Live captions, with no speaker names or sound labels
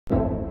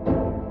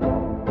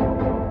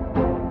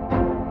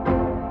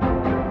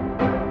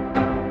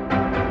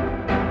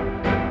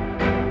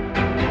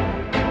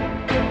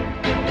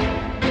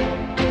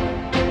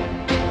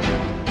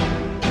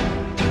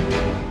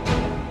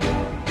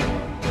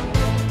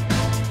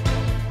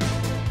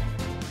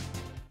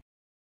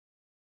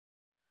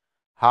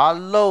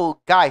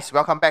Hello guys,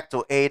 welcome back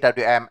to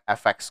AWM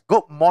FX.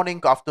 Good morning,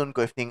 good afternoon,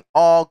 good evening,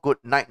 or good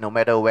night, no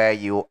matter where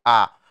you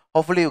are.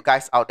 Hopefully you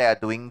guys out there are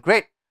doing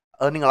great,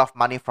 earning a lot of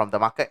money from the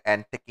market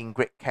and taking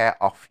great care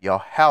of your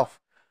health.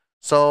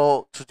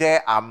 So today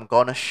I'm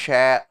gonna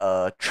share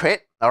a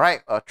trade,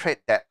 alright, a trade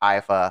that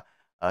I've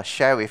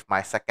shared with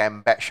my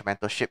second batch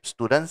mentorship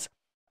students,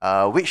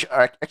 which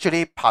are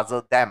actually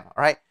puzzled them,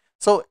 alright.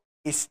 So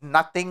it's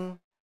nothing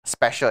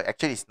special.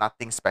 Actually, it's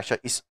nothing special.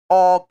 It's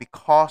all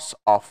because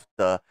of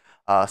the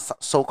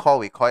so-called,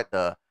 we call it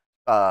the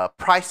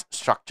price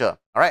structure.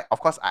 All right. Of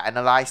course, I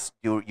analyze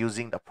you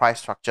using the price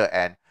structure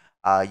and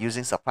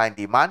using supply and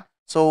demand.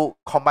 So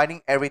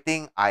combining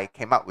everything, I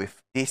came up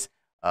with this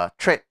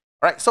trade.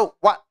 All right. So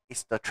what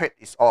is the trade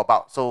is all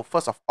about? So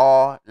first of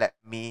all, let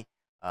me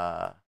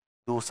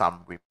do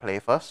some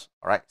replay first.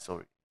 All right.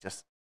 So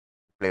just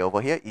play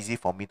over here. Easy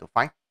for me to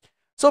find.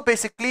 So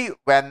basically,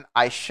 when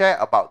I share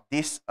about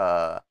this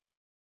uh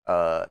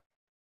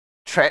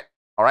thread,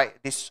 all right,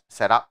 this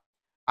setup,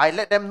 I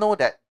let them know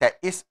that there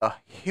is a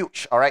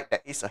huge, all right,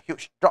 there is a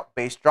huge drop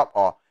base drop,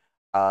 or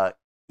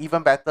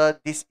even better,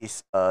 this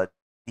is a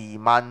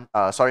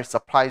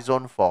supply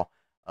zone for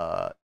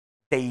uh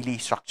daily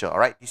structure. All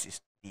right, this is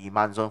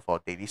demand zone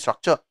for daily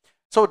structure.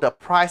 So the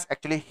price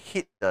actually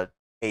hit the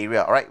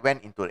area, all right,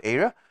 went into the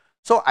area.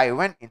 So I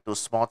went into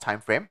small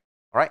time frame,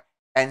 all right,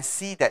 and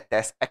see that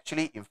there's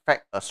actually in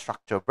fact a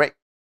structure break.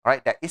 All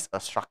right, there is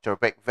a structure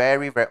break,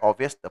 very very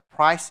obvious. The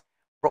price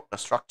broke the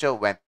structure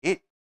when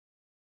it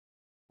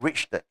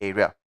reached the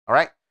area. All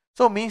right,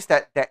 so means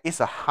that there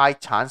is a high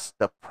chance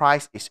the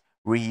price is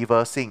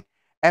reversing.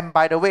 And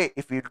by the way,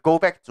 if you go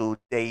back to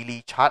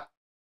daily chart,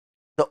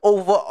 the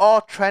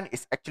overall trend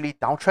is actually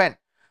downtrend.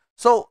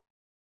 So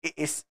it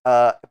is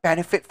a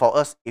benefit for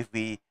us if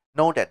we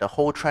know that the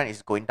whole trend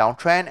is going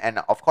downtrend, and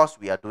of course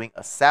we are doing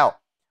a sell.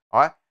 All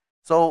right,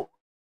 so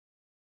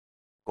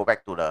go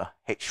back to the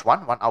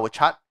H1 1 hour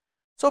chart.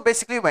 So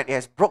basically, when it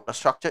has broke the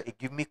structure, it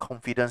gives me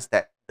confidence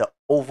that the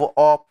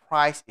overall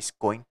price is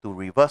going to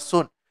reverse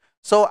soon.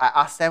 So I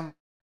asked them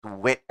to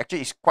wait.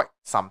 Actually, it's quite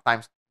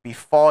sometimes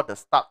before the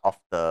start of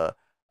the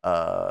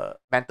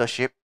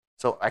mentorship.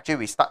 So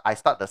actually, I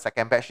start the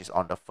second batch is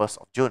on the 1st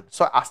of June.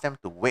 So I asked them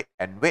to wait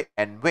and wait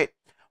and wait.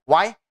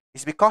 Why?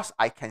 It's because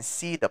I can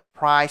see the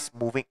price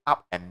moving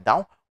up and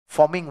down,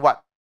 forming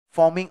what?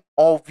 Forming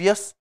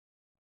obvious.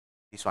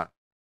 This one.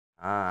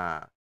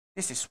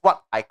 This is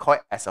what I call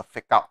it as a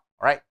fake out.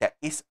 Right, there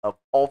is an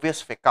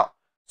obvious fake out.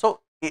 So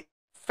it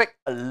fake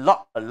a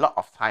lot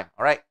of time.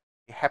 All right,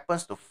 it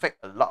happens to fake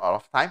a lot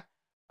of time.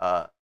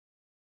 You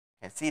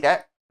can see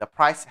that the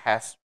price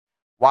has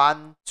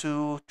 1,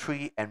 2,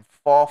 3, and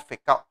 4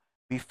 fake out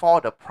before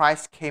the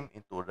price came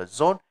into the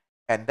zone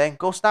and then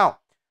goes down.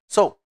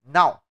 So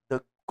now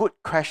the good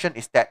question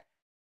is that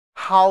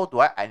how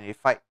do I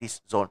identify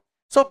this zone?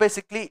 So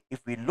basically,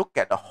 if we look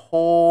at the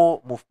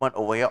whole movement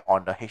over here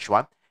on the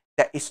H1,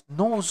 there is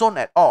no zone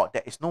at all.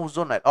 There is no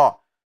zone at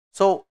all.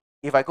 So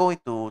if I go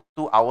into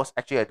 2 hours,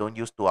 actually I don't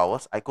use 2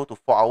 hours. I go to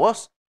 4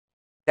 hours.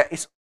 There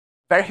is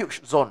very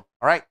huge zone,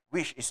 all right,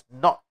 which is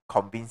not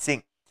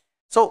convincing.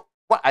 So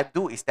what I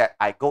do is that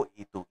I go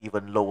into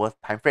even lower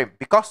time frame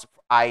because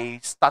I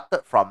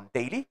started from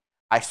daily.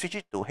 I switch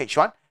it to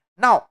H1.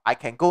 Now I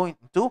can go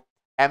into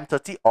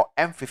M30 or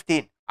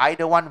M15.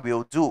 Either one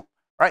will do.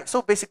 Right.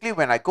 So basically,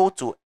 when I go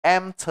to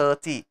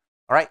M30,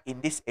 all right, in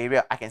this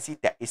area, I can see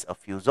there is a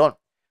few zones.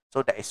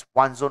 So there is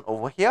one zone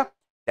over here.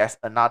 There's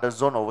another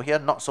zone over here,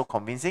 not so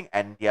convincing,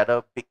 and the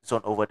other big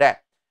zone over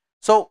there.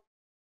 So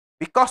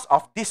because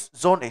of this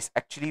zone is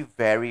actually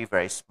very,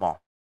 very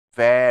small.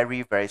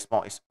 Very, very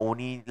small. It's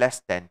only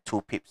less than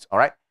 2 pips. All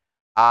right.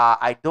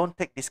 I don't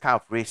take this kind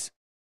of risk.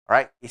 All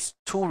right. It's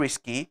too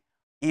risky.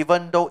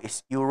 Even though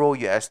it's Euro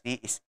USD,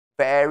 it's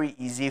very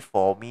easy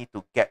for me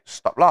to get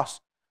stop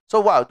loss. So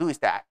what I'll do is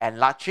that I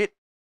enlarge it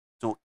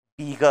to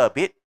bigger a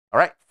bit. All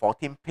right.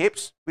 14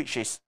 pips, which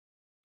is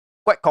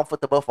quite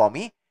comfortable for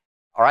me.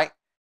 All right.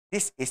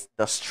 This is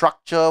the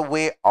structure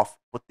way of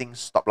putting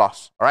stop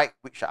loss. All right.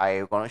 Which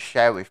I'm going to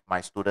share with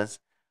my students.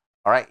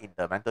 All right. In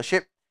the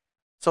mentorship.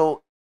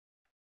 So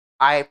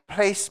I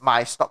place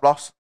my stop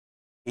loss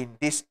in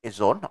this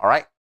zone. All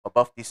right.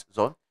 Above this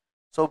zone.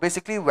 So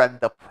basically, when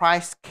the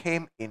price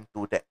came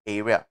into the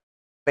area,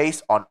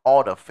 based on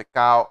all the fake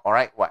out, all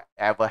right,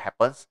 whatever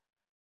happens,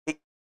 it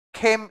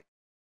came,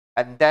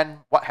 and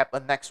then what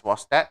happened next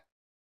was that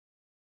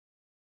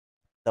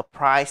the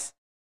price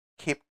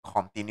keep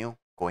continue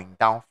going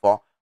down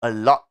for a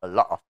lot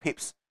of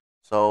pips.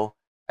 So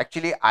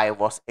actually, I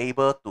was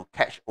able to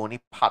catch only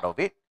part of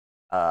it.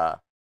 I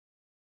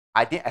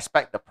didn't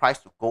expect the price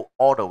to go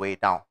all the way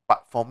down,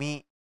 but for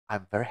me,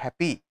 I'm very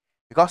happy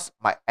because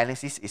my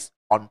analysis is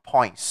on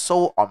point,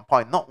 so on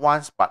point, not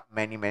once but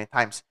many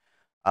times.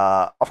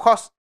 Of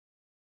course,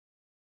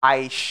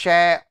 I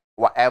share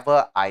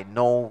whatever I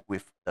know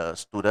with the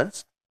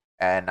students,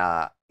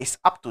 and it's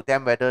up to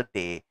them whether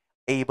they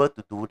able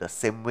to do the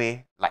same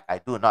way like I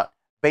do or not,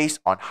 based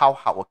on how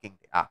hardworking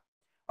they are.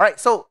 All right,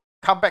 so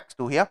come back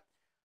to here.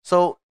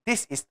 So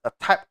this is a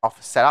type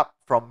of setup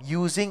from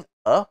using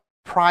a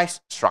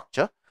price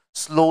structure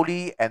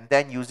slowly, and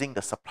then using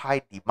the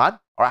supply demand,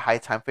 all right, high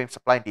time frame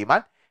supply and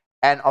demand,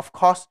 and of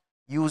course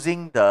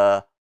using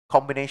the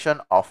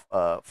combination of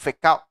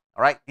fake out,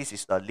 all right, this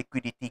is the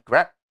liquidity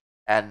grab,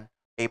 and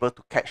able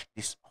to catch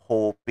this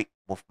whole big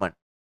movement.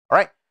 All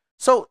right,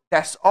 so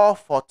that's all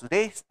for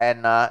today.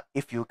 And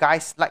if you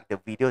guys like the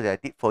video that I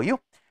did for you,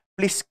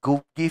 please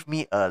go give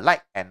me a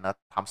like and a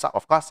thumbs up,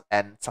 of course,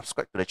 and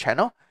subscribe to the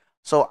channel.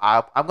 So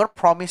I'm gonna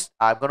promise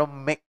I'm gonna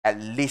make at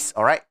least,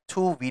 all right,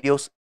 2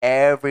 videos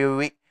every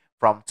week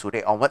from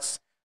today onwards.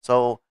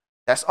 So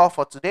that's all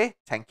for today.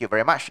 Thank you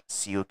very much.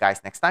 See you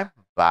guys next time.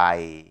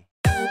 Bye.